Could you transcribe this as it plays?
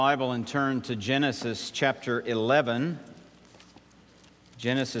Bible and turn to Genesis chapter 11.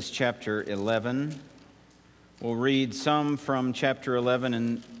 Genesis chapter 11. We'll read some from chapter 11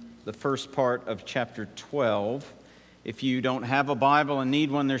 and the first part of chapter 12. If you don't have a Bible and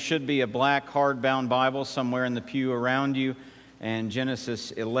need one, there should be a black hardbound Bible somewhere in the pew around you. And Genesis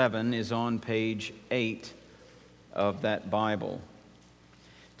 11 is on page 8 of that Bible.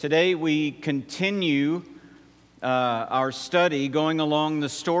 Today we continue our study going along the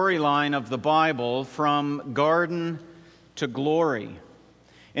storyline of the Bible from garden to glory.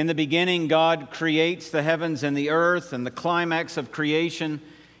 In the beginning, God creates the heavens and the earth, and the climax of creation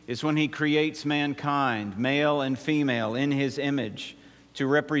is when He creates mankind, male and female, in His image, to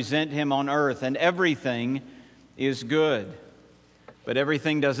represent Him on earth, and everything is good. But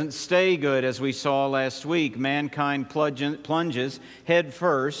everything doesn't stay good, as we saw last week. Mankind plunges head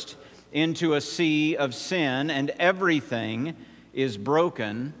first into a sea of sin, and everything is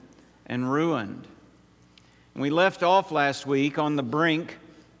broken and ruined. And we left off last week on the brink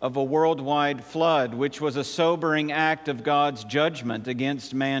of a worldwide flood, which was a sobering act of God's judgment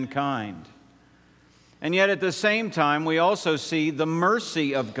against mankind. And yet at the same time, we also see the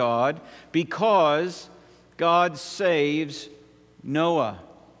mercy of God, because God saves Noah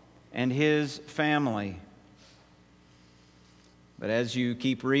and his family. But as you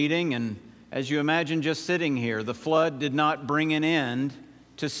keep reading and as you imagine just sitting here, the flood did not bring an end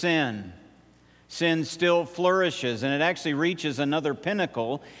to sin. Sin still flourishes, and it actually reaches another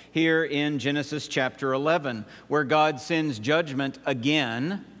pinnacle here in Genesis chapter 11, where God sends judgment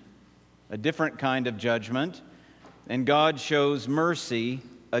again, a different kind of judgment, and God shows mercy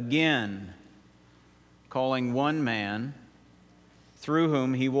again, calling one man through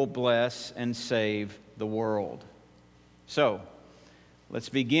whom He will bless and save the world. So, let's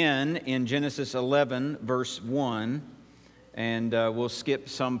begin in Genesis 11, verse 1, and we'll skip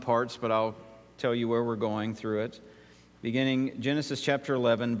some parts, but I'll tell you where we're going through it. Beginning Genesis chapter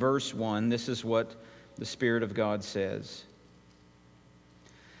 11, verse 1, this is what the Spirit of God says.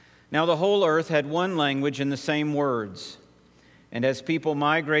 Now the whole earth had one language and the same words. And as people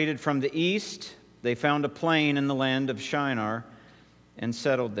migrated from the east, they found a plain in the land of Shinar and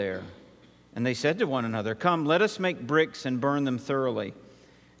settled there. And they said to one another, "Come, let us make bricks and burn them thoroughly."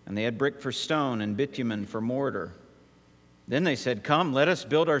 And they had brick for stone and bitumen for mortar. Then they said, "Come, let us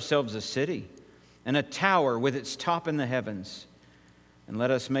build ourselves a city and a tower with its top in the heavens. And let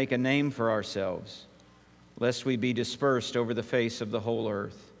us make a name for ourselves, lest we be dispersed over the face of the whole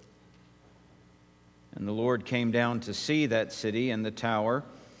earth." And the Lord came down to see that city and the tower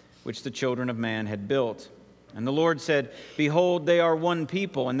which the children of man had built. And the Lord said, "Behold, they are one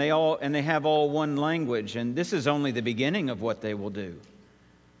people, and they have all one language, and this is only the beginning of what they will do.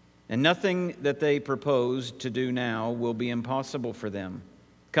 And nothing that they propose to do now will be impossible for them.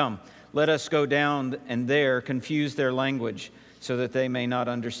 Come, let us go down and there confuse their language, so that they may not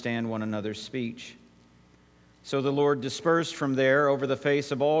understand one another's speech." So the Lord dispersed from there over the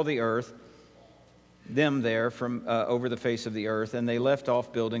face of all the earth, over the face of the earth, and they left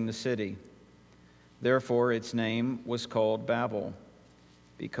off building the city. Therefore its name was called Babel,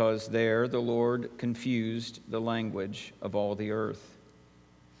 because there the Lord confused the language of all the earth.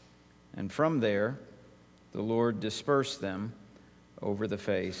 And from there the Lord dispersed them over the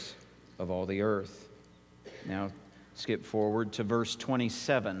face of all the earth. Now skip forward to verse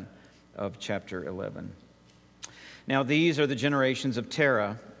 27 of chapter 11. Now these are the generations of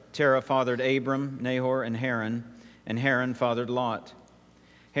Terah. Terah fathered Abram, Nahor, and Haran fathered Lot.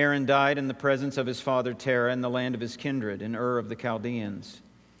 Haran died in the presence of his father Terah in the land of his kindred, in Ur of the Chaldeans.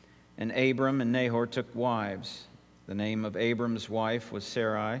 And Abram and Nahor took wives. The name of Abram's wife was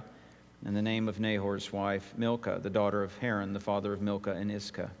Sarai, and the name of Nahor's wife Milcah, the daughter of Haran, the father of Milcah and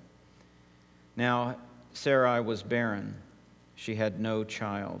Iscah. Now Sarai was barren. She had no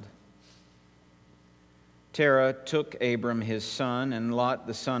child. Terah took Abram his son, and Lot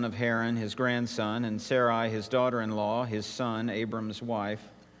the son of Haran his grandson, and Sarai his daughter-in-law, his son, Abram's wife.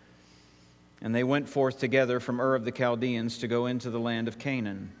 And they went forth together from Ur of the Chaldeans to go into the land of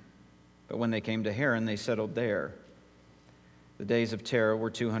Canaan. But when they came to Haran, they settled there. The days of Terah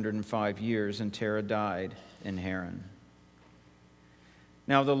were 205 years, and Terah died in Haran.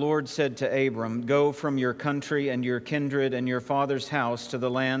 Now the Lord said to Abram, "Go from your country and your kindred and your father's house to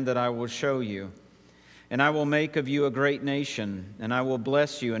the land that I will show you. And I will make of you a great nation, and I will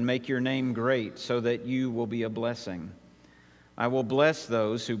bless you and make your name great, so that you will be a blessing. I will bless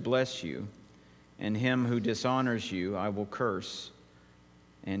those who bless you, and him who dishonors you I will curse.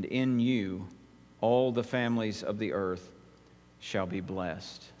 And in you all the families of the earth shall be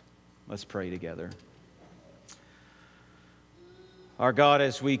blessed." Let's pray together. Our God,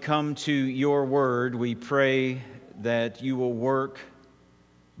 as we come to your word, we pray that you will work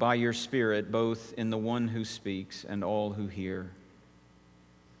by your Spirit, both in the one who speaks and all who hear,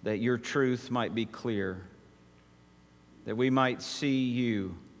 that your truth might be clear, that we might see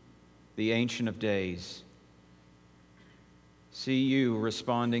you, the Ancient of Days, see you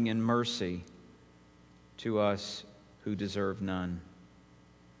responding in mercy to us who deserve none.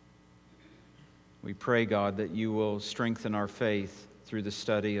 We pray, God, that you will strengthen our faith through the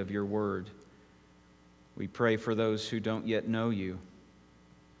study of your word. We pray for those who don't yet know you,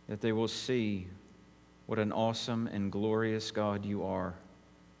 that they will see what an awesome and glorious God you are,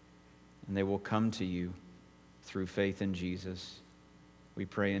 and they will come to you through faith in Jesus. We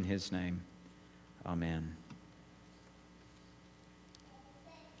pray in his name. Amen.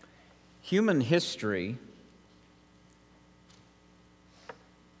 Human history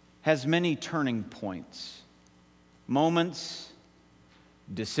has many turning points, moments,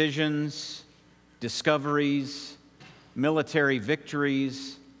 decisions, discoveries, military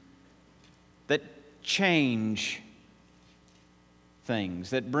victories that change things,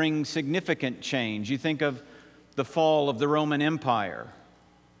 that bring significant change. You think of the fall of the Roman Empire,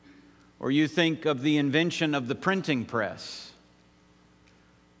 or you think of the invention of the printing press,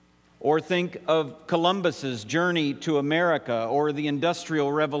 or think of Columbus's journey to America, or the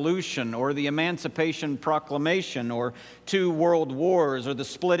Industrial Revolution, or the Emancipation Proclamation, or 2 world wars, or the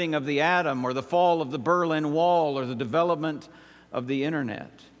splitting of the atom, or the fall of the Berlin Wall, or the development of the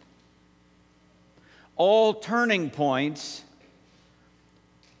internet. All turning points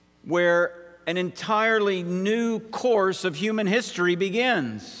where an entirely new course of human history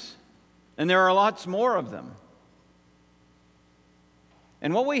begins. And there are lots more of them.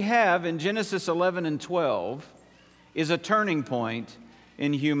 And what we have in Genesis 11 and 12 is a turning point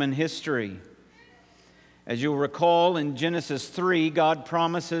in human history. As you'll recall, in Genesis 3, God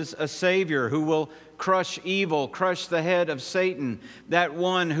promises a Savior who will crush evil, crush the head of Satan, that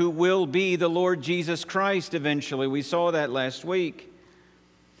one who will be the Lord Jesus Christ eventually. We saw that last week.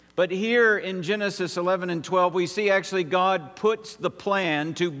 But here in Genesis 11 and 12, we see actually God puts the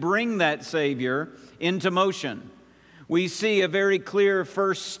plan to bring that Savior into motion. We see a very clear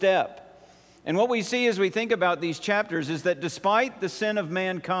first step. And what we see as we think about these chapters is that despite the sin of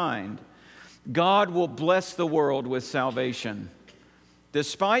mankind, God will bless the world with salvation.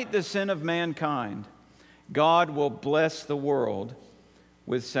 Despite the sin of mankind, God will bless the world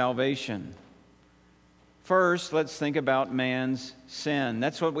with salvation. First, let's think about man's sin.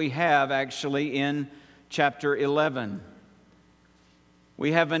 That's what we have actually in chapter 11.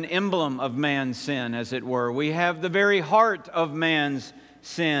 We have an emblem of man's sin, as it were. We have the very heart of man's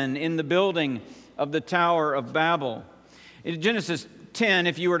sin in the building of the Tower of Babel. In Genesis 10,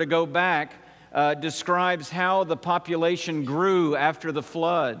 if you were to go back, describes how the population grew after the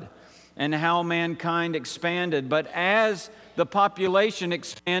flood and how mankind expanded. But as the population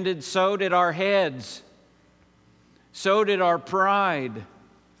expanded, so did our heads. So did our pride.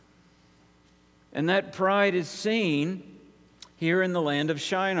 And that pride is seen here in the land of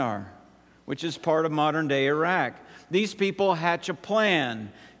Shinar, which is part of modern-day Iraq. These people hatch a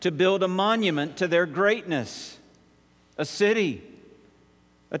plan to build a monument to their greatness, a city,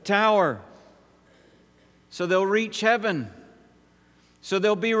 a tower, so they'll reach heaven, so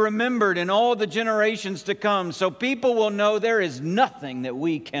they'll be remembered in all the generations to come, so people will know there is nothing that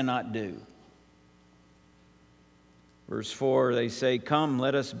we cannot do. Verse 4, they say, "Come,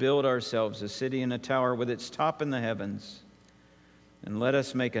 let us build ourselves a city and a tower with its top in the heavens, and let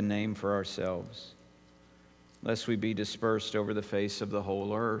us make a name for ourselves, lest we be dispersed over the face of the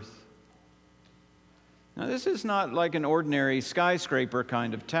whole earth." Now, this is not like an ordinary skyscraper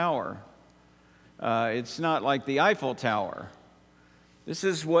kind of tower. It's not like the Eiffel Tower. This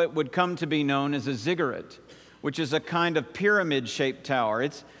is what would come to be known as a ziggurat, which is a kind of pyramid-shaped tower.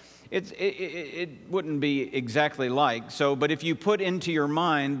 It wouldn't be exactly like so, but if you put into your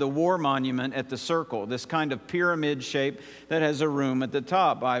mind the war monument at the Circle, this kind of pyramid shape that has a room at the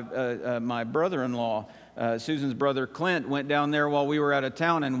top. My brother-in-law, Susan's brother Clint, went down there while we were out of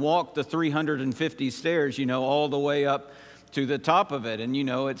town and walked the 350 stairs, all the way up to the top of it. And,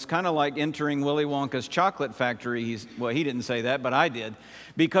 it's kind of like entering Willy Wonka's chocolate factory. He didn't say that, but I did.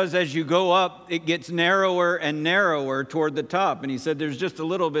 Because as you go up, it gets narrower and narrower toward the top. And he said there's just a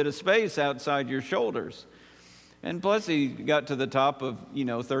little bit of space outside your shoulders. And plus he got to the top of,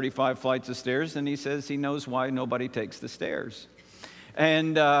 35 flights of stairs, and he says he knows why nobody takes the stairs.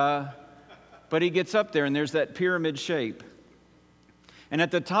 And, but he gets up there, and there's that pyramid shape. And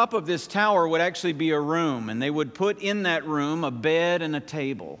at the top of this tower would actually be a room, and they would put in that room a bed and a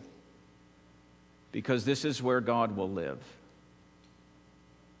table, because this is where God will live.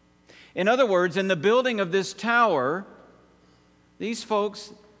 In other words, in the building of this tower, these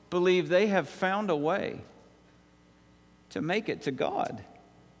folks believe they have found a way to make it to God.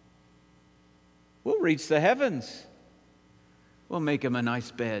 We'll reach the heavens. We'll make him a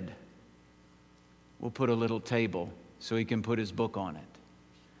nice bed. We'll put a little table so he can put his book on it.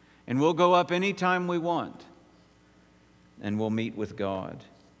 And we'll go up anytime we want, and we'll meet with God.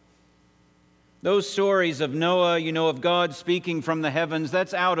 Those stories of Noah, of God speaking from the heavens,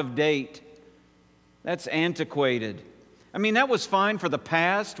 that's out of date. That's antiquated. I mean, that was fine for the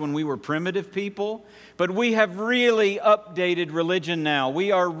past when we were primitive people, but we have really updated religion now.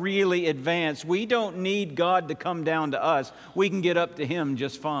 We are really advanced. We don't need God to come down to us. We can get up to Him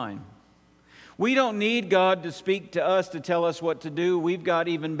just fine. We don't need God to speak to us to tell us what to do. We've got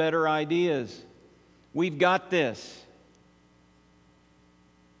even better ideas. We've got this.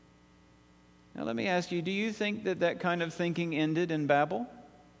 Now let me ask you, do you think that kind of thinking ended in Babel?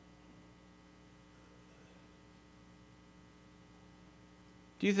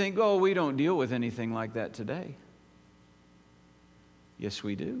 Do you think, we don't deal with anything like that today? Yes,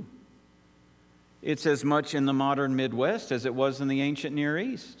 we do. It's as much in the modern Midwest as it was in the ancient Near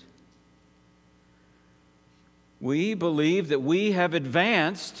East. We believe that we have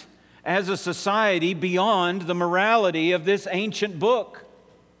advanced as a society beyond the morality of this ancient book.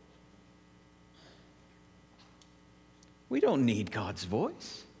 We don't need God's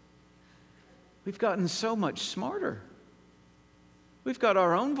voice. We've gotten so much smarter. We've got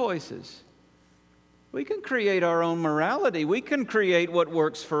our own voices. We can create our own morality. We can create what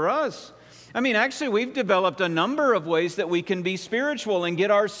works for us. I mean, actually, we've developed a number of ways that we can be spiritual and get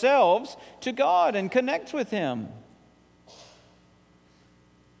ourselves to God and connect with Him.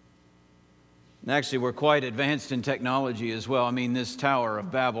 And actually, we're quite advanced in technology as well. I mean, this Tower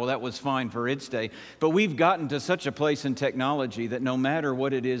of Babel, that was fine for its day. But we've gotten to such a place in technology that no matter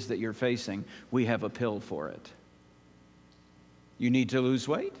what it is that you're facing, we have a pill for it. You need to lose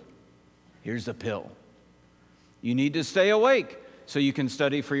weight? Here's a pill. You need to stay awake so you can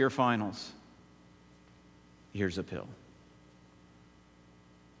study for your finals? Here's a pill.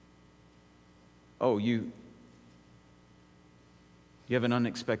 Oh, you have an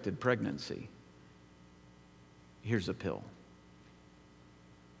unexpected pregnancy. Here's a pill.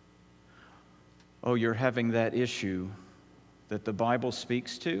 Oh, you're having that issue that the Bible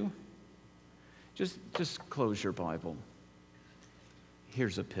speaks to? Just close your Bible.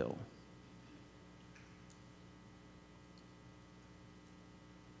 Here's a pill.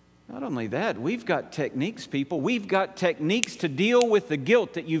 Not only that, we've got techniques, people. We've got techniques to deal with the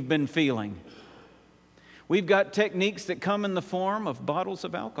guilt that you've been feeling. We've got techniques that come in the form of bottles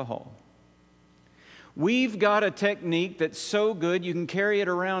of alcohol. We've got a technique that's so good you can carry it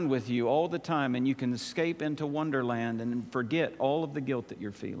around with you all the time and you can escape into Wonderland and forget all of the guilt that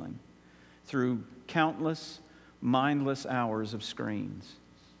you're feeling through countless mindless hours of screens.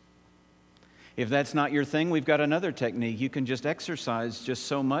 If that's not your thing, we've got another technique. You can just exercise just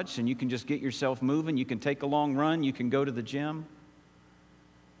so much and you can just get yourself moving. You can take a long run. You can go to the gym.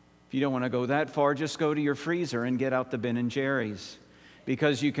 If you don't want to go that far, just go to your freezer and get out the Ben & Jerry's,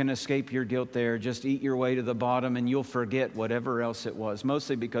 because you can escape your guilt there. Just eat your way to the bottom and you'll forget whatever else it was,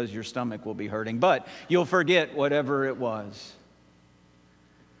 mostly because your stomach will be hurting, but you'll forget whatever it was.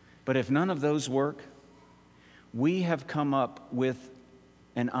 But if none of those work, we have come up with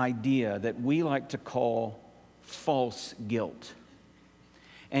an idea that we like to call false guilt.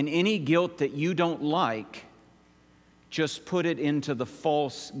 And any guilt that you don't like, just put it into the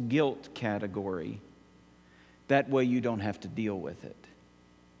false guilt category. That way you don't have to deal with it.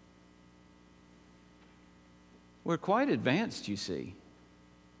 We're quite advanced, you see.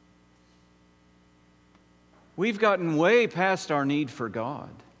 We've gotten way past our need for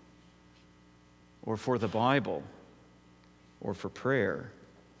God, or for the Bible, or for prayer.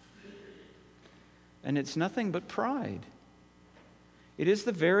 And it's nothing but pride. It is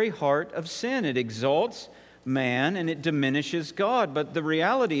the very heart of sin. It exalts man and it diminishes God. But the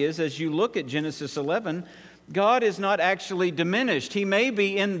reality is, as you look at Genesis 11, God is not actually diminished. He may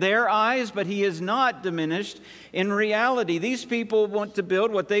be in their eyes, but He is not diminished in reality. These people want to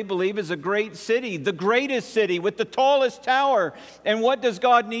build what they believe is a great city, the greatest city with the tallest tower. And what does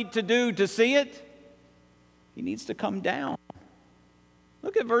God need to do to see it? He needs to come down.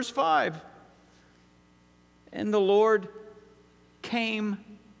 Look at verse 5. And the Lord came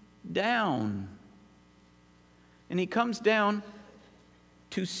down. And He comes down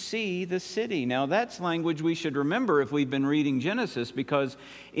to see the city. Now that's language we should remember if we've been reading Genesis, because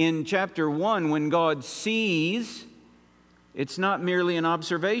in chapter 1, when God sees It's not merely an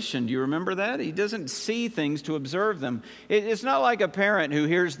observation. Do you remember that? He doesn't see things to observe them. It's not like a parent who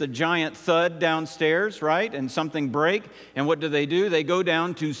hears the giant thud downstairs, right? And something break. And what do? They go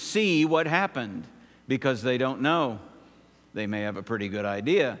down to see what happened because they don't know. They may have a pretty good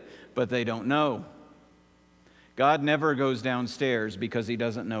idea, but they don't know. God never goes downstairs because He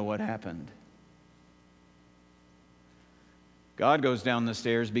doesn't know what happened. God goes down the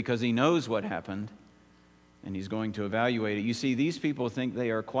stairs because He knows what happened. And He's going to evaluate it. You see, these people think they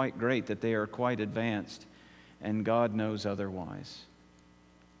are quite great, that they are quite advanced, and God knows otherwise.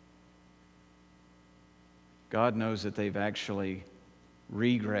 God knows that they've actually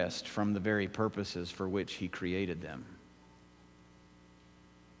regressed from the very purposes for which He created them.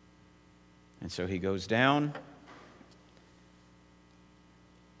 And so He goes down,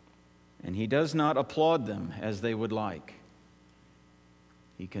 and He does not applaud them as they would like.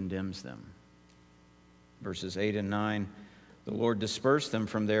 He condemns them. Verses 8 and 9, the Lord dispersed them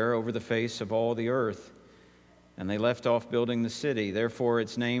from there over the face of all the earth, and they left off building the city. Therefore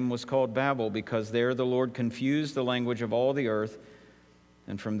its name was called Babel, because there the Lord confused the language of all the earth,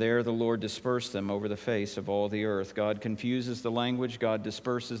 and from there the Lord dispersed them over the face of all the earth. God confuses the language, God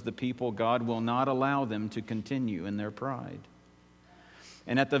disperses the people, God will not allow them to continue in their pride.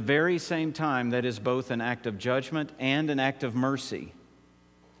 And at the very same time, that is both an act of judgment and an act of mercy.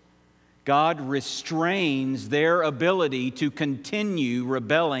 God restrains their ability to continue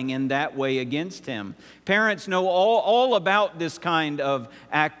rebelling in that way against Him. Parents know all about this kind of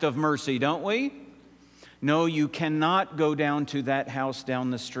act of mercy, don't we? No, you cannot go down to that house down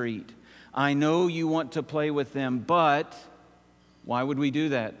the street. I know you want to play with them, but why would we do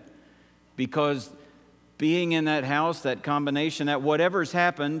that? Because being in that house, that combination, that whatever's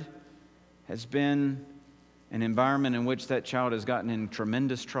happened has been an environment in which that child has gotten in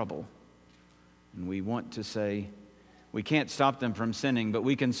tremendous trouble. And we want to say, we can't stop them from sinning, but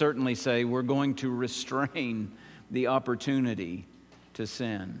we can certainly say we're going to restrain the opportunity to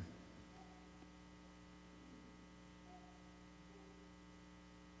sin.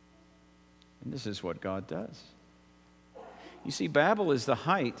 And this is what God does. You see, Babel is the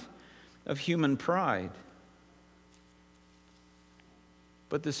height of human pride.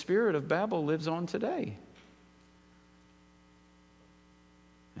 But the spirit of Babel lives on today.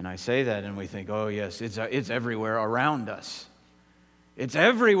 And I say that and we think, oh yes, it's everywhere around us. It's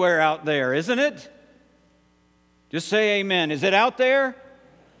everywhere out there, isn't it? Just say amen. Is it out there?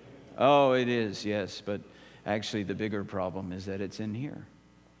 Oh, it is, yes. But actually the bigger problem is that it's in here.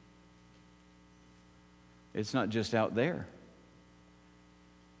 It's not just out there.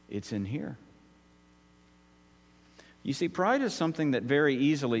 It's in here. You see, pride is something that very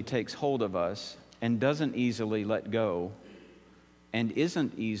easily takes hold of us and doesn't easily let go and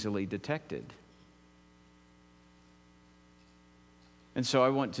isn't easily detected. And so I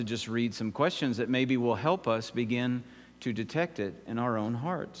want to just read some questions that maybe will help us begin to detect it in our own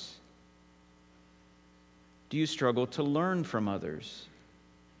hearts. Do you struggle to learn from others?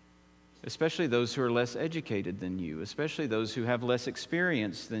 Especially those who are less educated than you, especially those who have less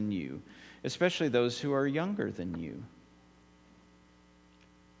experience than you, especially those who are younger than you.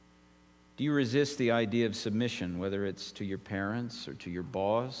 Do you resist the idea of submission, whether it's to your parents or to your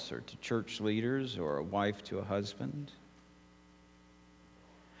boss or to church leaders or a wife to a husband?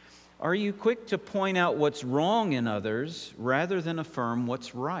 Are you quick to point out what's wrong in others rather than affirm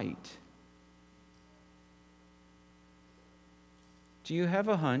what's right? Do you have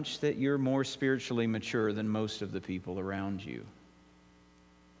a hunch that you're more spiritually mature than most of the people around you?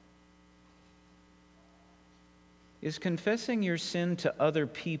 Is confessing your sin to other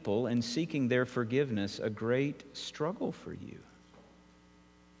people and seeking their forgiveness a great struggle for you?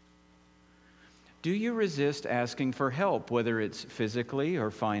 Do you resist asking for help, whether it's physically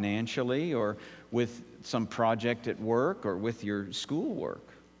or financially or with some project at work or with your schoolwork?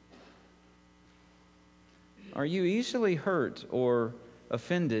 Are you easily hurt or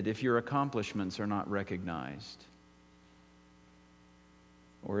offended if your accomplishments are not recognized?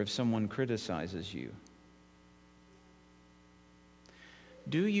 Or if someone criticizes you?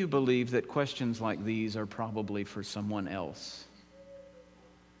 Do you believe that questions like these are probably for someone else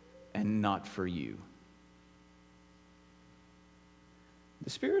and not for you? The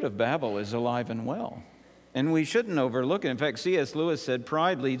spirit of Babel is alive and well, and we shouldn't overlook it. In fact, C.S. Lewis said,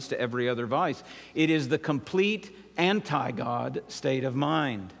 pride leads to every other vice. It is the complete anti-God state of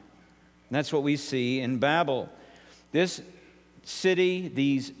mind. And that's what we see in Babel. This city,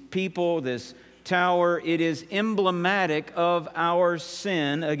 these people, this tower, it is emblematic of our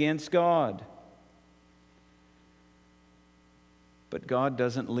sin against God. But God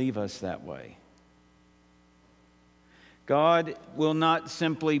doesn't leave us that way. God will not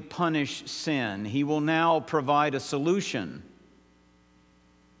simply punish sin. He will now provide a solution.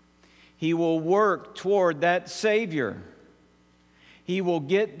 He will work toward that Savior. He will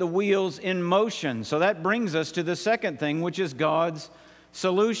get the wheels in motion. So that brings us to the second thing, which is God's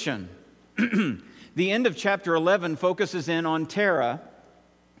solution. The end of chapter 11 focuses in on Terah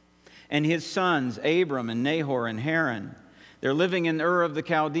and his sons, Abram and Nahor and Haran. They're living in Ur of the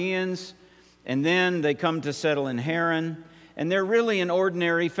Chaldeans, and then they come to settle in Haran, and they're really an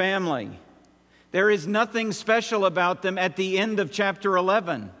ordinary family. There is nothing special about them at the end of chapter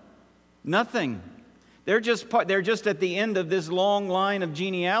 11. Nothing. They're just at the end of this long line of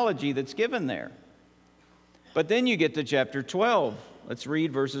genealogy that's given there. But then you get to chapter 12. Let's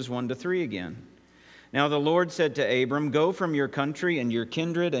read verses 1 to 3 again. Now the Lord said to Abram, "Go from your country and your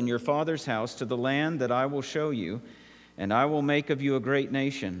kindred and your father's house to the land that I will show you, and I will make of you a great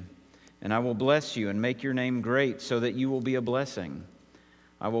nation, and I will bless you and make your name great so that you will be a blessing.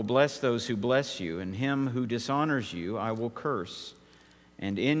 I will bless those who bless you, and him who dishonors you I will curse,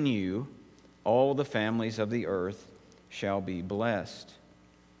 and in you all the families of the earth shall be blessed."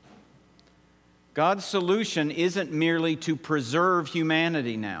 God's solution isn't merely to preserve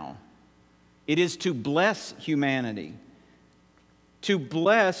humanity now. It is to bless humanity, to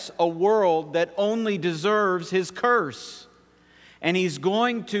bless a world that only deserves His curse. And He's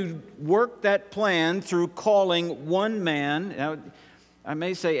going to work that plan through calling one man. Now, I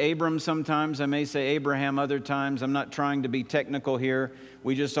may say Abram sometimes, I may say Abraham other times. I'm not trying to be technical here.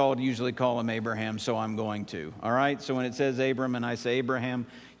 We just all usually call him Abraham, so I'm going to. All right? So when it says Abram and I say Abraham,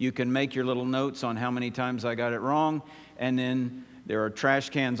 you can make your little notes on how many times I got it wrong. And then there are trash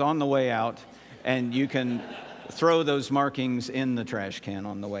cans on the way out, and you can throw those markings in the trash can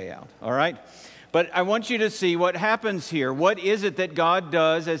on the way out. All right? But I want you to see what happens here. What is it that God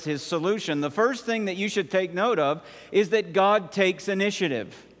does as His solution? The first thing that you should take note of is that God takes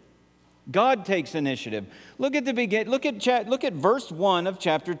initiative. God takes initiative. Look at verse 1 of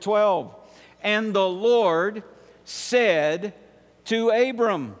chapter 12. And the Lord said to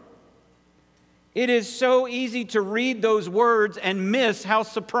Abram. It is so easy to read those words and miss how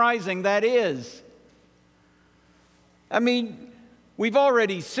surprising that is. I mean, we've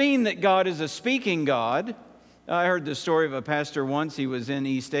already seen that God is a speaking God. I heard the story of a pastor once. He was in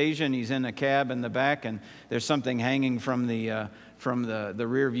East Asia, and he's in a cab in the back, and there's something hanging from the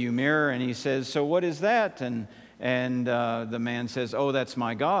rear view mirror, and he says, "So what is that?" And the man says, "Oh, that's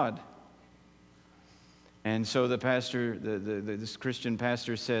my God." And so the pastor, this Christian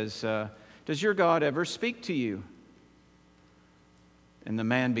pastor says, "Does your God ever speak to you?" And the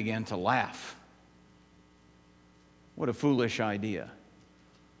man began to laugh. What a foolish idea.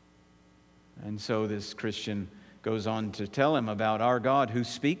 And so this Christian goes on to tell him about our God who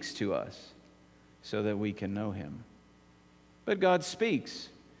speaks to us so that we can know Him. But God speaks.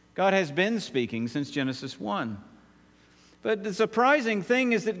 God has been speaking since Genesis 1. But the surprising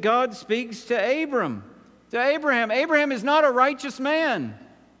thing is that God speaks to Abraham. Abraham is not a righteous man.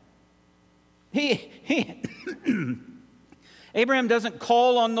 Abraham doesn't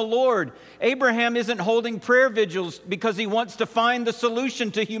call on the Lord. Abraham isn't holding prayer vigils because he wants to find the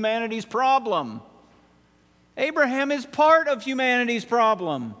solution to humanity's problem. Abraham is part of humanity's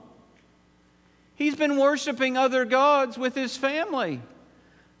problem. He's been worshiping other gods with his family.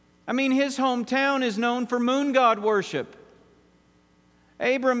 I mean, his hometown is known for moon god worship.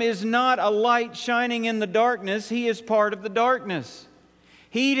 Abram is not a light shining in the darkness. He is part of the darkness.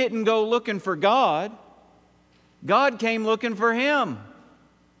 He didn't go looking for God. God came looking for him.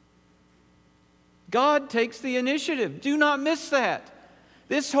 God takes the initiative. Do not miss that.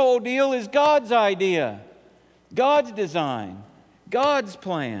 This whole deal is God's idea, God's design, God's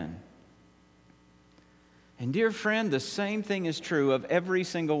plan. And dear friend, the same thing is true of every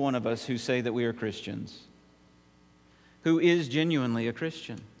single one of us who say that we are Christians, who is genuinely a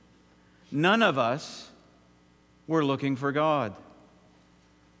Christian. None of us were looking for God.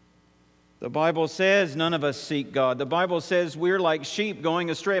 The Bible says none of us seek God. The Bible says we're like sheep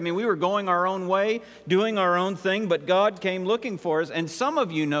going astray. I mean, we were going our own way, doing our own thing, but God came looking for us. And some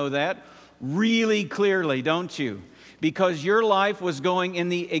of you know that really clearly, don't you? Because your life was going in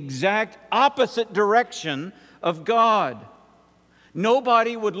the exact opposite direction of God.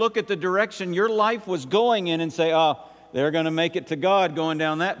 Nobody would look at the direction your life was going in and say, "Oh, they're going to make it to God going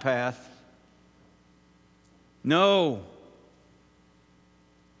down that path." No.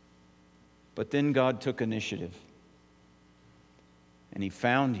 But then God took initiative. And He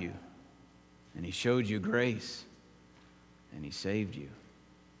found you. And He showed you grace. And He saved you.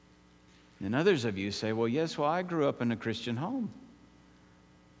 And others of you say, well, I grew up in a Christian home.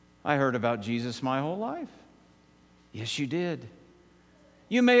 I heard about Jesus my whole life. Yes, you did.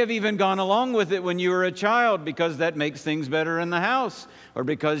 You may have even gone along with it when you were a child because that makes things better in the house, or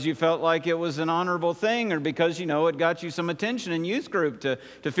because you felt like it was an honorable thing, or because, it got you some attention in youth group to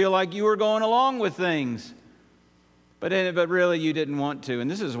feel like you were going along with things. But really you didn't want to. And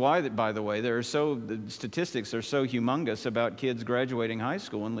this is why, by the way, the statistics are so humongous about kids graduating high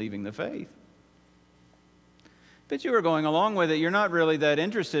school and leaving the faith. But you were going along with it. You're not really that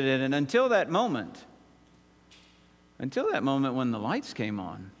interested in it until that moment. Until that moment when the lights came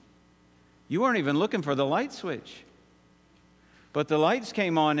on. You weren't even looking for the light switch. But the lights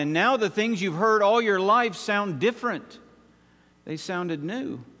came on, and now the things you've heard all your life sound different. They sounded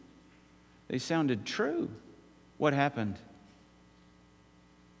new. They sounded true. What happened?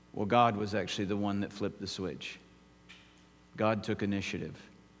 Well, God was actually the one that flipped the switch. God took initiative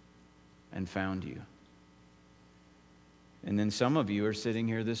and found you. And then some of you are sitting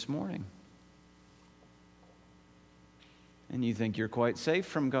here this morning, and you think you're quite safe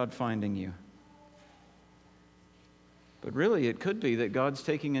from God finding you. But really, it could be that God's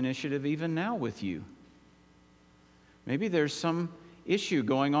taking initiative even now with you. Maybe there's some issue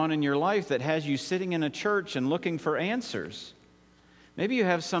going on in your life that has you sitting in a church and looking for answers. Maybe you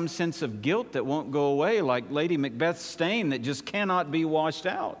have some sense of guilt that won't go away, like Lady Macbeth's stain that just cannot be washed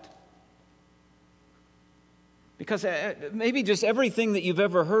out. Because maybe just everything that you've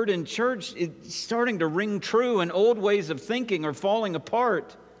ever heard in church is starting to ring true, and old ways of thinking are falling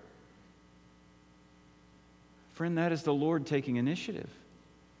apart. Friend, that is the Lord taking initiative.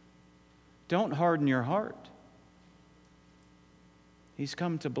 Don't harden your heart. He's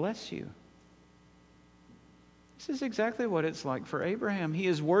come to bless you. This is exactly what it's like for Abraham. He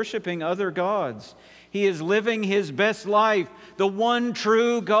is worshiping other gods. He is living his best life. The one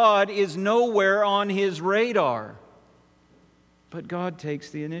true God is nowhere on his radar. But God takes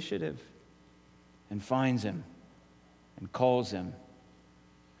the initiative and finds him and calls him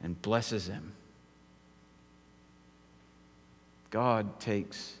and blesses him. God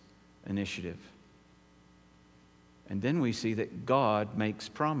takes initiative. And then we see that God makes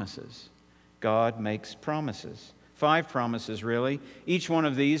promises. God makes promises. 5 promises, really. Each one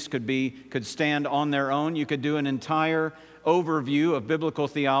of these could stand on their own. You could do an entire overview of biblical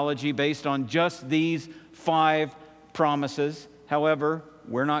theology based on just these 5 promises. However,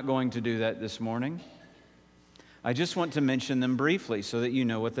 we're not going to do that this morning. I just want to mention them briefly so that you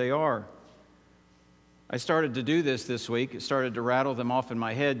know what they are. I started to do this week. It started to rattle them off in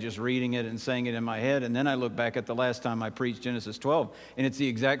my head, just reading it and saying it in my head. And then I look back at the last time I preached Genesis 12, and it's the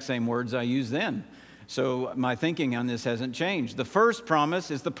exact same words I used then. So my thinking on this hasn't changed. The first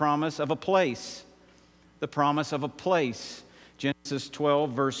promise is the promise of a place. The promise of a place. Genesis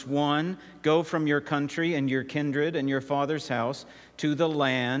 12, verse 1, "Go from your country and your kindred and your father's house to the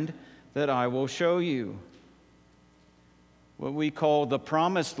land that I will show you." What we call the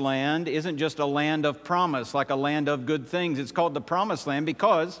promised land isn't just a land of promise, like a land of good things. It's called the promised land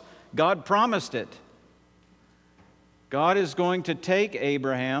because God promised it. God is going to take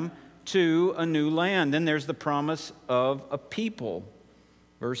Abraham to a new land. Then there's the promise of a people.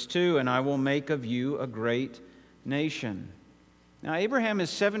 Verse 2, "And I will make of you a great nation." Now, Abraham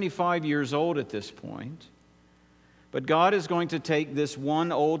is 75 years old at this point, but God is going to take this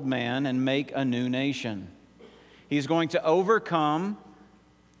one old man and make a new nation. He's going to overcome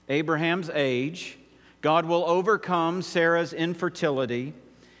Abraham's age. God will overcome Sarah's infertility,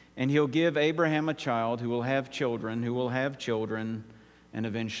 and he'll give Abraham a child who will have children, and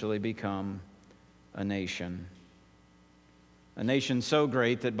eventually become a nation. A nation so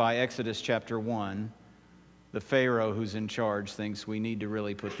great that by Exodus chapter 1, the Pharaoh who's in charge thinks we need to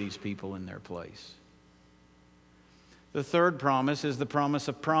really put these people in their place. The third promise is the promise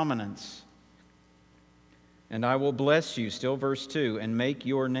of prominence. "And I will bless you," still verse 2, "and make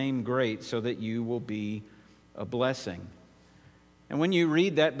your name great so that you will be a blessing." And when you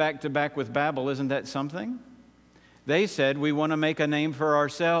read that back to back with Babel, isn't that something? They said, "We want to make a name for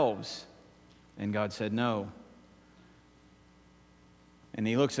ourselves." And God said, "No." And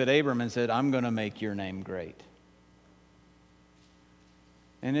he looks at Abram and said, "I'm going to make your name great."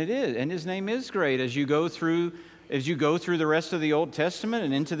 And it is, and his name is great as you go through the rest of the Old Testament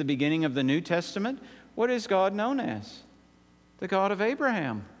and into the beginning of the New Testament. What is God known as? The God of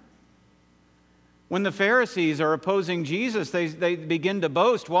Abraham. When the Pharisees are opposing Jesus, they begin to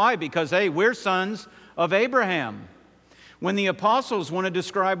boast. Why? Because, hey, we're sons of Abraham. When the apostles want to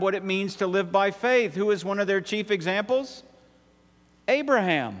describe what it means to live by faith, who is one of their chief examples?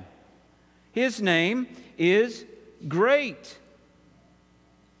 Abraham. His name is great.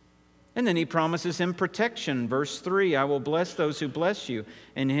 And then he promises him protection. Verse 3, "I will bless those who bless you,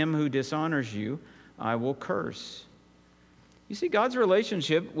 and him who dishonors you I will curse." You see, God's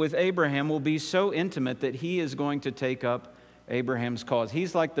relationship with Abraham will be so intimate that he is going to take up Abraham's cause.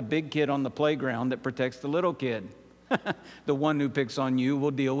 He's like the big kid on the playground that protects the little kid. The one who picks on you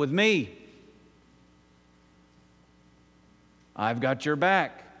will deal with me. I've got your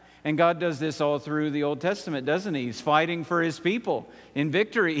back. And God does this all through the Old Testament, doesn't he? He's fighting for his people. In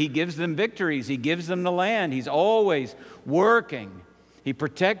victory, he gives them victories. He gives them the land. He's always working. He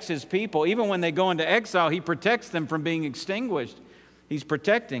protects his people. Even when they go into exile, he protects them from being extinguished. He's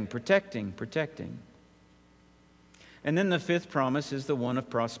protecting. And then the fifth promise is the one of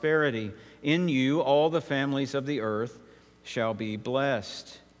prosperity. In you, all the families of the earth shall be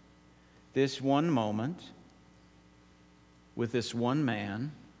blessed. This one moment, with this one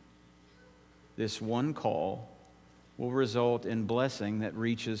man, this one call, will result in blessing that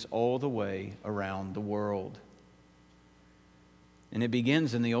reaches all the way around the world. And it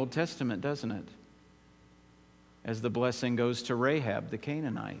begins in the Old Testament, doesn't it? As the blessing goes to Rahab the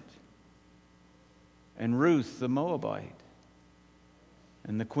Canaanite, and Ruth the Moabite,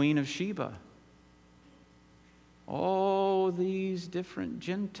 and the Queen of Sheba. All these different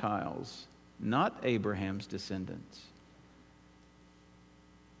Gentiles, not Abraham's descendants,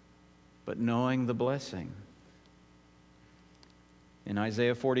 but knowing the blessing. In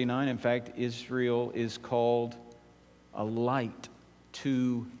Isaiah 49, in fact, Israel is called a light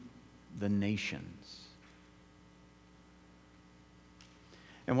to the nations.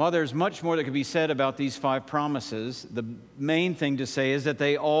 And while there's much more that could be said about these five promises, the main thing to say is that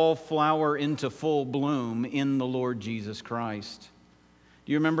they all flower into full bloom in the Lord Jesus Christ.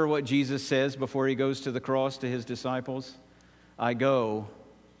 Do you remember what Jesus says before he goes to the cross to his disciples? I go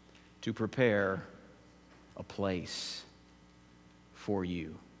to prepare a place for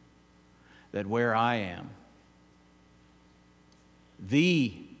you, that where I am,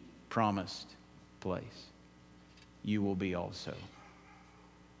 the promised place, you will be also.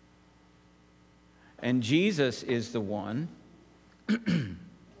 And Jesus is the one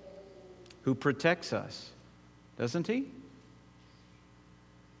who protects us, doesn't he?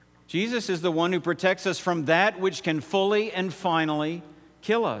 Jesus is the one who protects us from that which can fully and finally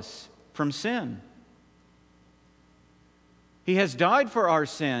kill us, from sin. He has died for our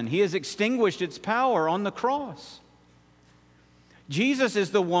sin. He has extinguished its power on the cross. Jesus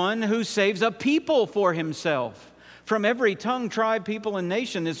is the one who saves a people for himself from every tongue, tribe, people, and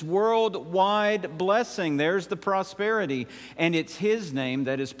nation. This worldwide blessing. There's the prosperity. And it's his name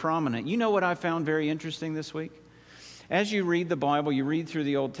that is prominent. You know what I found very interesting this week? As you read the Bible, you read through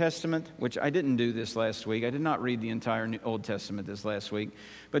the Old Testament, which I didn't do this last week. I did not read the entire Old Testament this last week.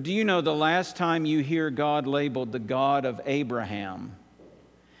 But do you know the last time you hear God labeled the God of Abraham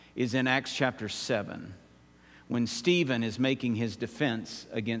is in Acts chapter 7, when Stephen is making his defense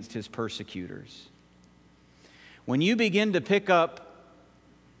against his persecutors. When you begin to pick up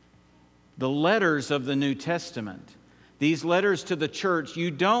the letters of the New Testament, these letters to the church, you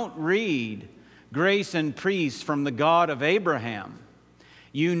don't read grace and peace from the God of Abraham.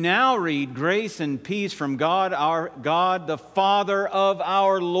 You now read grace and peace from God, our God, the Father of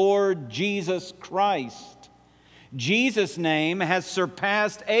our Lord Jesus Christ. Jesus' name has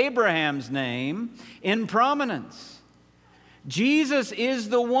surpassed Abraham's name in prominence. Jesus is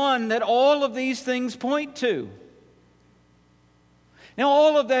the one that all of these things point to. Now,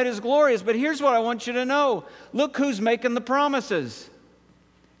 all of that is glorious, but here's what I want you to know. Look who's making the promises.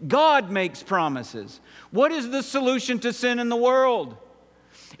 God makes promises. What is the solution to sin in the world?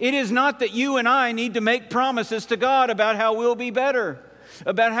 It is not that you and I need to make promises to God about how we'll be better,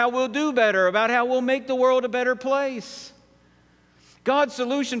 about how we'll do better, about how we'll make the world a better place. God's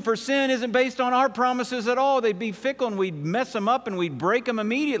solution for sin isn't based on our promises at all. They'd be fickle and we'd mess them up and we'd break them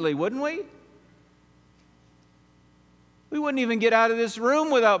immediately, wouldn't we? We wouldn't even get out of this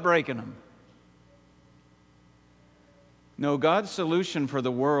room without breaking them. No, God's solution for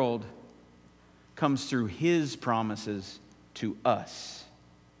the world comes through his promises to us.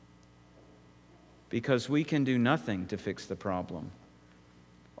 Because we can do nothing to fix the problem.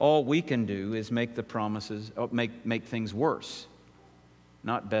 All we can do is make the promises, make things worse,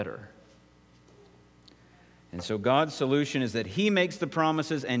 not better. And so God's solution is that he makes the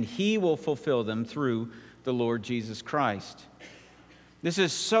promises and he will fulfill them through the Lord Jesus Christ. This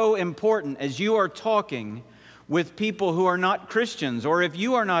is so important as you are talking with people who are not Christians, or if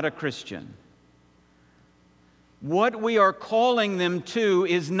you are not a Christian. What we are calling them to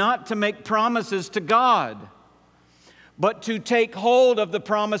is not to make promises to God, but to take hold of the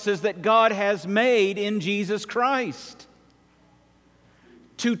promises that God has made in Jesus Christ.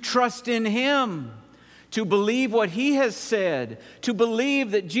 To trust in him, to believe what He has said, to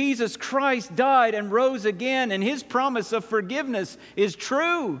believe that Jesus Christ died and rose again, and His promise of forgiveness is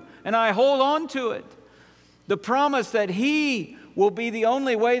true, and I hold on to it. The promise that He will be the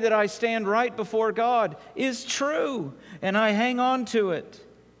only way that I stand right before God is true, and I hang on to it.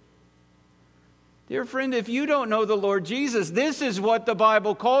 Dear friend, if you don't know the Lord Jesus, this is what the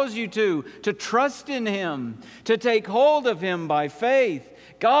Bible calls you to trust in Him, to take hold of Him by faith.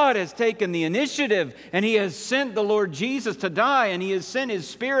 God has taken the initiative, and He has sent the Lord Jesus to die, and He has sent His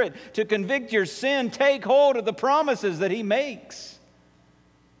Spirit to convict your sin. Take hold of the promises that He makes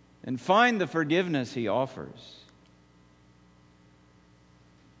and find the forgiveness He offers.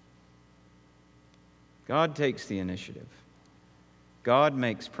 God takes the initiative. God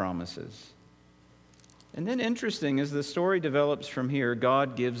makes promises. And then interesting, as the story develops from here,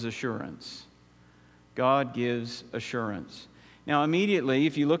 God gives assurance. God gives assurance. Now immediately,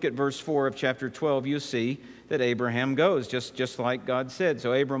 if you look at verse 4 of chapter 12, you'll see that Abraham goes, just like God said.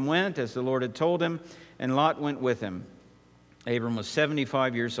 So Abram went as the Lord had told him, and Lot went with him. Abram was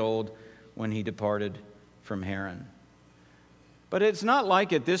 75 years old when he departed from Haran. But it's not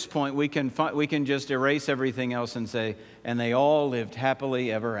like at this point we can just erase everything else and say, and they all lived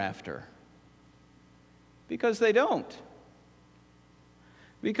happily ever after. Because they don't.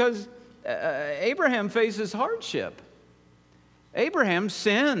 Because Abraham faces hardship. Abraham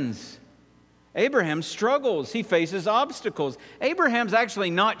sins. Abraham struggles. He faces obstacles. Abraham's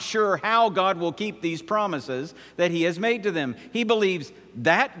actually not sure how God will keep these promises that He has made to them. He believes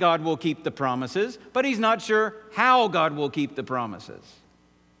that God will keep the promises, but he's not sure how God will keep the promises.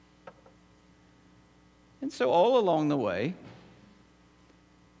 And so all along the way,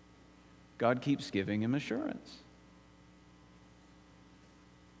 God keeps giving him assurance.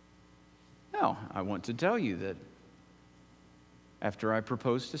 Now, I want to tell you that after I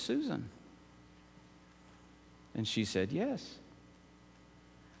proposed to Susan, and she said yes,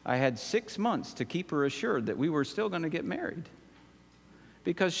 I had 6 months to keep her assured that we were still going to get married.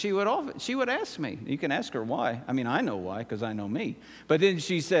 Because she would ask me. You can ask her why. I mean, I know why, because I know me. But then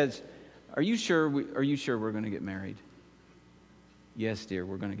she says, Are you sure we're going to get married? Yes, dear,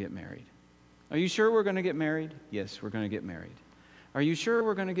 we're going to get married. Are you sure we're going to get married? Yes, we're going to get married. Are you sure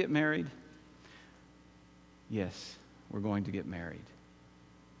we're going to get married? Yes, we're going to get married.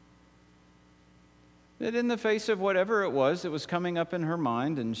 That in the face of whatever it was that was coming up in her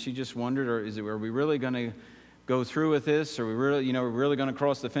mind, and she just wondered, are we really going to go through with this? Are we really going to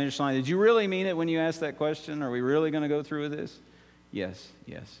cross the finish line? Did you really mean it when you asked that question? Are we really going to go through with this? Yes,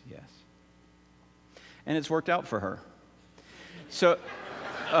 yes, yes. And it's worked out for her. So,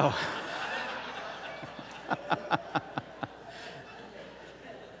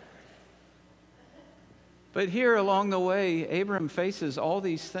 But here along the way, Abram faces all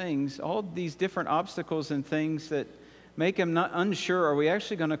these things, all these different obstacles and things that make him not unsure, are we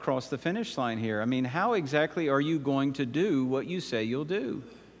actually going to cross the finish line here? I mean, how exactly are you going to do what you say you'll do?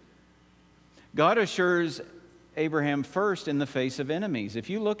 God assures Abraham first in the face of enemies. If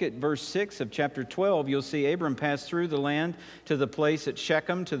you look at verse 6 of chapter 12, you'll see Abram passed through the land to the place at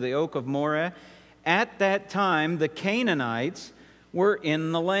Shechem, to the oak of Moreh. At that time, the Canaanites were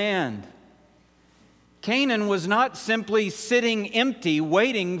in the land. Canaan was not simply sitting empty,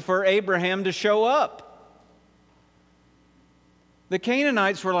 waiting for Abraham to show up. The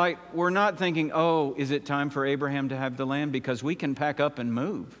Canaanites were not thinking, is it time for Abraham to have the land? Because we can pack up and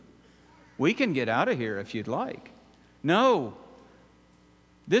move. We can get out of here if you'd like. No.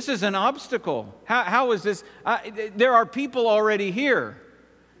 This is an obstacle. How is this? There are people already here.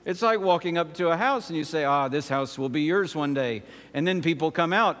 It's like walking up to a house and you say, this house will be yours one day. And then people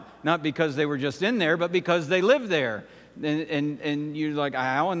come out, not because they were just in there, but because they live there. And you're like,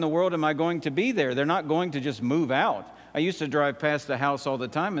 how in the world am I going to be there? They're not going to just move out. I used to drive past a house all the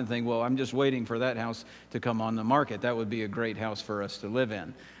time and think, well, I'm just waiting for that house to come on the market. That would be a great house for us to live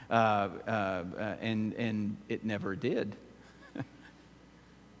in. And it never did.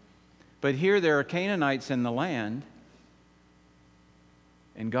 But here there are Canaanites in the land.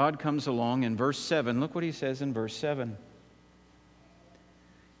 And God comes along in verse 7. Look what He says in verse 7.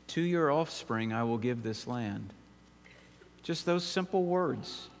 To your offspring I will give this land. Just those simple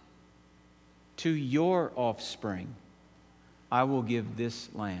words. To your offspring I will give this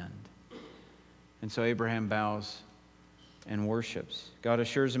land. And so Abraham bows and worships. God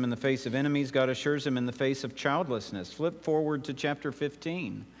assures him in the face of enemies. God assures him in the face of childlessness. Flip forward to chapter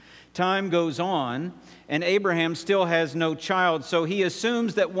 15. Time goes on, and Abraham still has no child, so he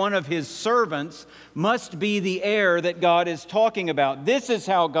assumes that one of his servants must be the heir that God is talking about. This is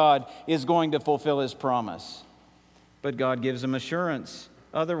how God is going to fulfill His promise. But God gives him assurance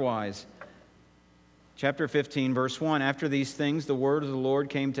otherwise. Chapter 15, verse 1, after these things, the word of the Lord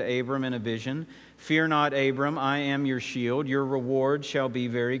came to Abram in a vision. Fear not, Abram, I am your shield. Your reward shall be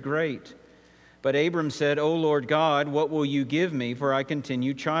very great. But Abram said, O Lord God, what will you give me, for I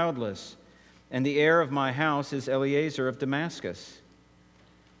continue childless? And the heir of my house is Eliezer of Damascus.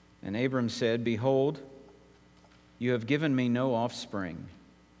 And Abram said, Behold, you have given me no offspring,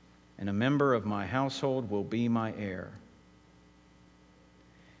 and a member of my household will be my heir.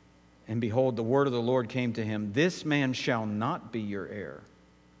 And behold, the word of the Lord came to him, This man shall not be your heir.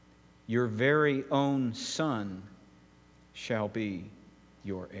 Your very own son shall be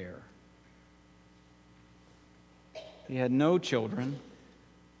your heir. He had no children.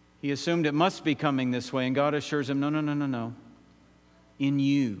 He assumed it must be coming this way, and God assures him, no. In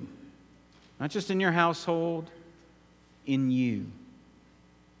you. Not just in your household, in you.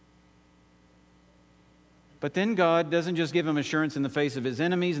 But then God doesn't just give him assurance in the face of his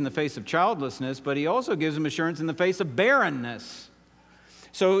enemies, in the face of childlessness, but he also gives him assurance in the face of barrenness.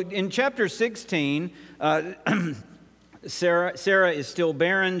 So in chapter 16, Sarah is still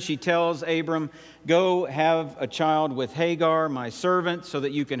barren. She tells Abram, go have a child with Hagar, my servant, so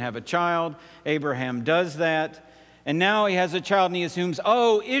that you can have a child. Abraham does that. And now he has a child and he assumes,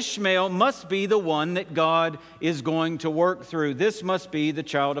 Ishmael must be the one that God is going to work through. This must be the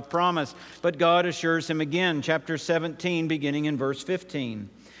child of promise. But God assures him again, chapter 17, beginning in verse 15.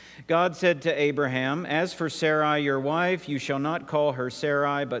 God said to Abraham, As for Sarai, your wife, you shall not call her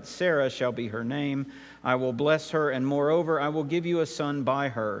Sarai, but Sarah shall be her name. I will bless her, and moreover, I will give you a son by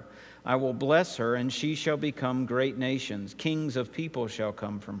her. I will bless her, and she shall become great nations. Kings of people shall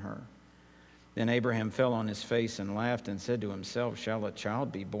come from her. Then Abraham fell on his face and laughed and said to himself, Shall a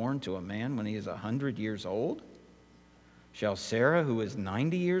child be born to a man when he is 100 years old? Shall Sarah, who is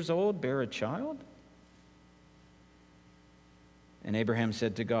 90 years old, bear a child? And Abraham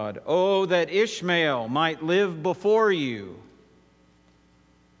said to God, Oh, that Ishmael might live before you.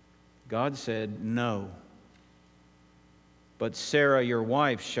 God said, No. But Sarah, your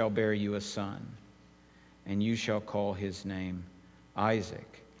wife, shall bear you a son, and you shall call his name Isaac.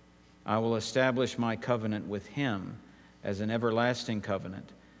 I will establish my covenant with him as an everlasting covenant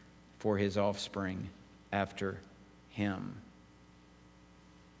for his offspring after him.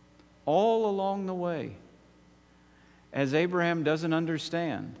 All along the way, as Abraham doesn't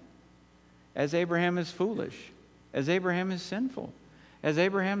understand, as Abraham is foolish, as Abraham is sinful, as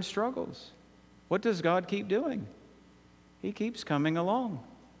Abraham struggles, what does God keep doing? He keeps coming along,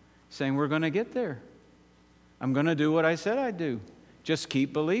 saying, we're going to get there. I'm going to do what I said I'd do. Just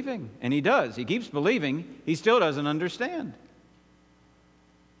keep believing. And he does. He keeps believing. He still doesn't understand.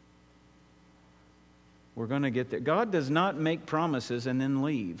 We're going to get there. God does not make promises and then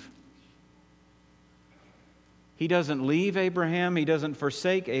leave. He doesn't leave Abraham. He doesn't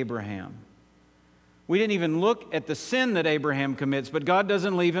forsake Abraham. We didn't even look at the sin that Abraham commits, but God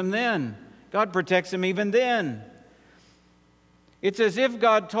doesn't leave him then. God protects him even then. It's as if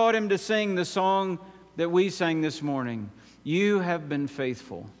God taught him to sing the song that we sang this morning. You have been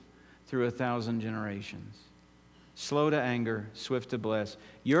faithful through 1,000 generations. Slow to anger, swift to bless.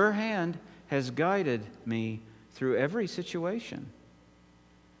 Your hand has guided me through every situation.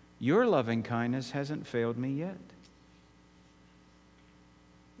 Your loving kindness hasn't failed me yet.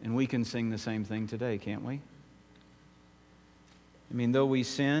 And we can sing the same thing today, can't we? I mean, though we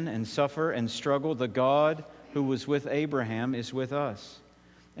sin and suffer and struggle, the God who was with Abraham is with us.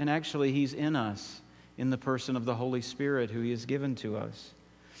 And actually, He's in us in the person of the Holy Spirit who He has given to us.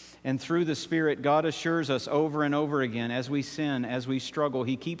 And through the Spirit, God assures us over and over again as we sin, as we struggle,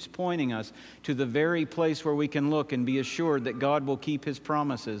 He keeps pointing us to the very place where we can look and be assured that God will keep His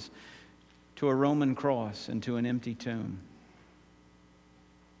promises, to a Roman cross and to an empty tomb.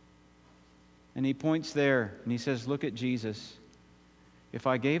 And He points there and He says, look at Jesus. If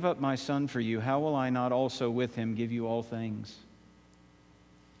I gave up my Son for you, how will I not also with Him give you all things?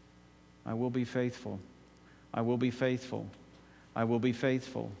 I will be faithful. I will be faithful. I will be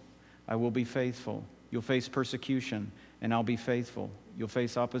faithful. I will be faithful. You'll face persecution, and I'll be faithful. You'll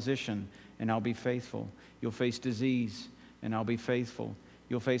face opposition, and I'll be faithful. You'll face disease, and I'll be faithful.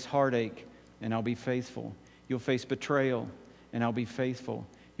 You'll face heartache, and I'll be faithful. You'll face betrayal, and I'll be faithful.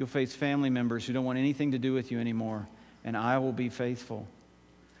 You'll face family members who don't want anything to do with you anymore, and I will be faithful.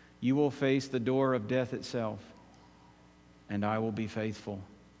 You will face the door of death itself, and I will be faithful.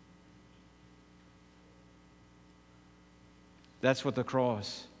 That's what the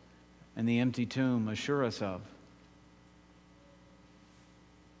cross and the empty tomb assure us of.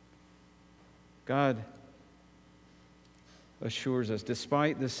 God assures us,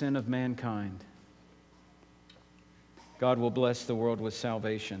 despite the sin of mankind, God will bless the world with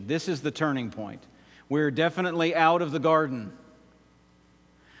salvation. This is the turning point. We're definitely out of the garden.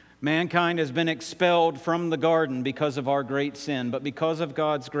 Mankind has been expelled from the garden because of our great sin, but because of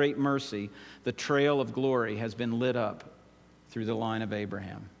God's great mercy, the trail of glory has been lit up through the line of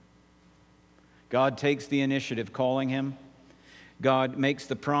Abraham. God takes the initiative, calling him. God makes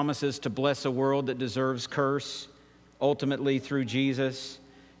the promises to bless a world that deserves curse, ultimately through Jesus.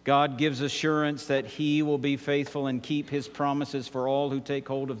 God gives assurance that He will be faithful and keep His promises for all who take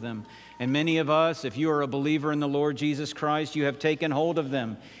hold of them. And many of us, if you are a believer in the Lord Jesus Christ, you have taken hold of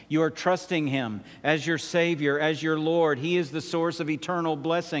them. You are trusting Him as your Savior, as your Lord. He is the source of eternal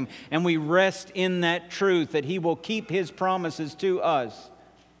blessing. And we rest in that truth that He will keep His promises to us.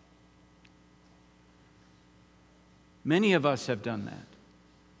 Many of us have done that,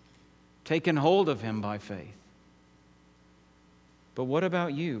 taken hold of Him by faith. But what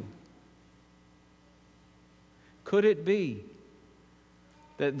about you? Could it be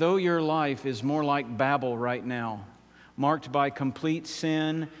that though your life is more like Babel right now, marked by complete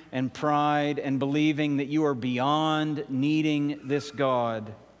sin and pride and believing that you are beyond needing this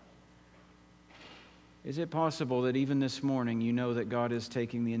God, is it possible that even this morning you know that God is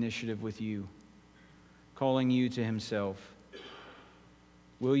taking the initiative with you, calling you to Himself?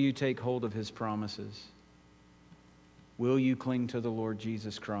 Will you take hold of His promises? Will you cling to the Lord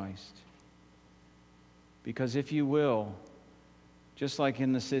Jesus Christ? Because if you will, just like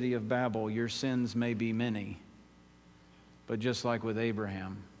in the city of Babel, your sins may be many, but just like with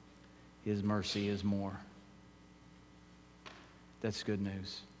Abraham, His mercy is more. That's good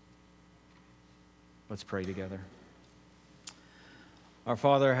news. Let's pray together. Our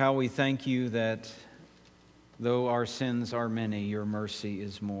Father, how we thank You that though our sins are many, Your mercy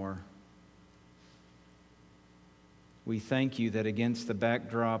is more. We thank You that against the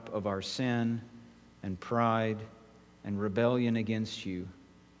backdrop of our sin and pride and rebellion against You,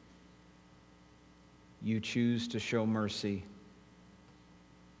 You choose to show mercy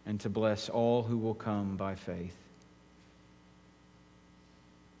and to bless all who will come by faith.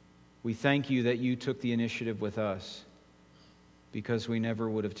 We thank You that You took the initiative with us because we never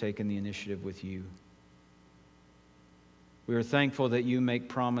would have taken the initiative with You. We are thankful that You make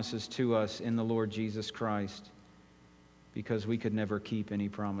promises to us in the Lord Jesus Christ, because we could never keep any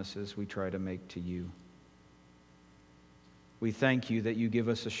promises we try to make to You. We thank You that You give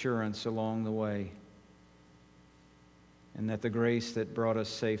us assurance along the way, and that the grace that brought us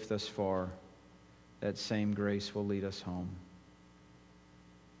safe thus far, that same grace will lead us home.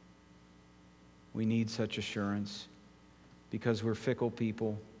 We need such assurance because we're fickle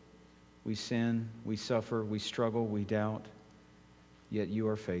people. We sin, we suffer, we struggle, we doubt, yet You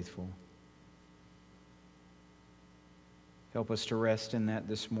are faithful. Help us to rest in that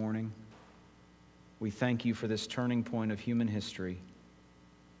this morning. We thank You for this turning point of human history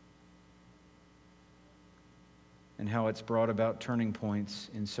and how it's brought about turning points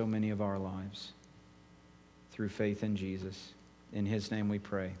in so many of our lives through faith in Jesus. In His name we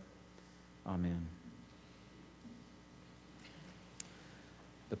pray. Amen.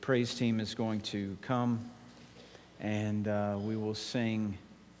 The praise team is going to come and we will sing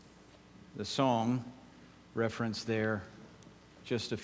the song referenced there just a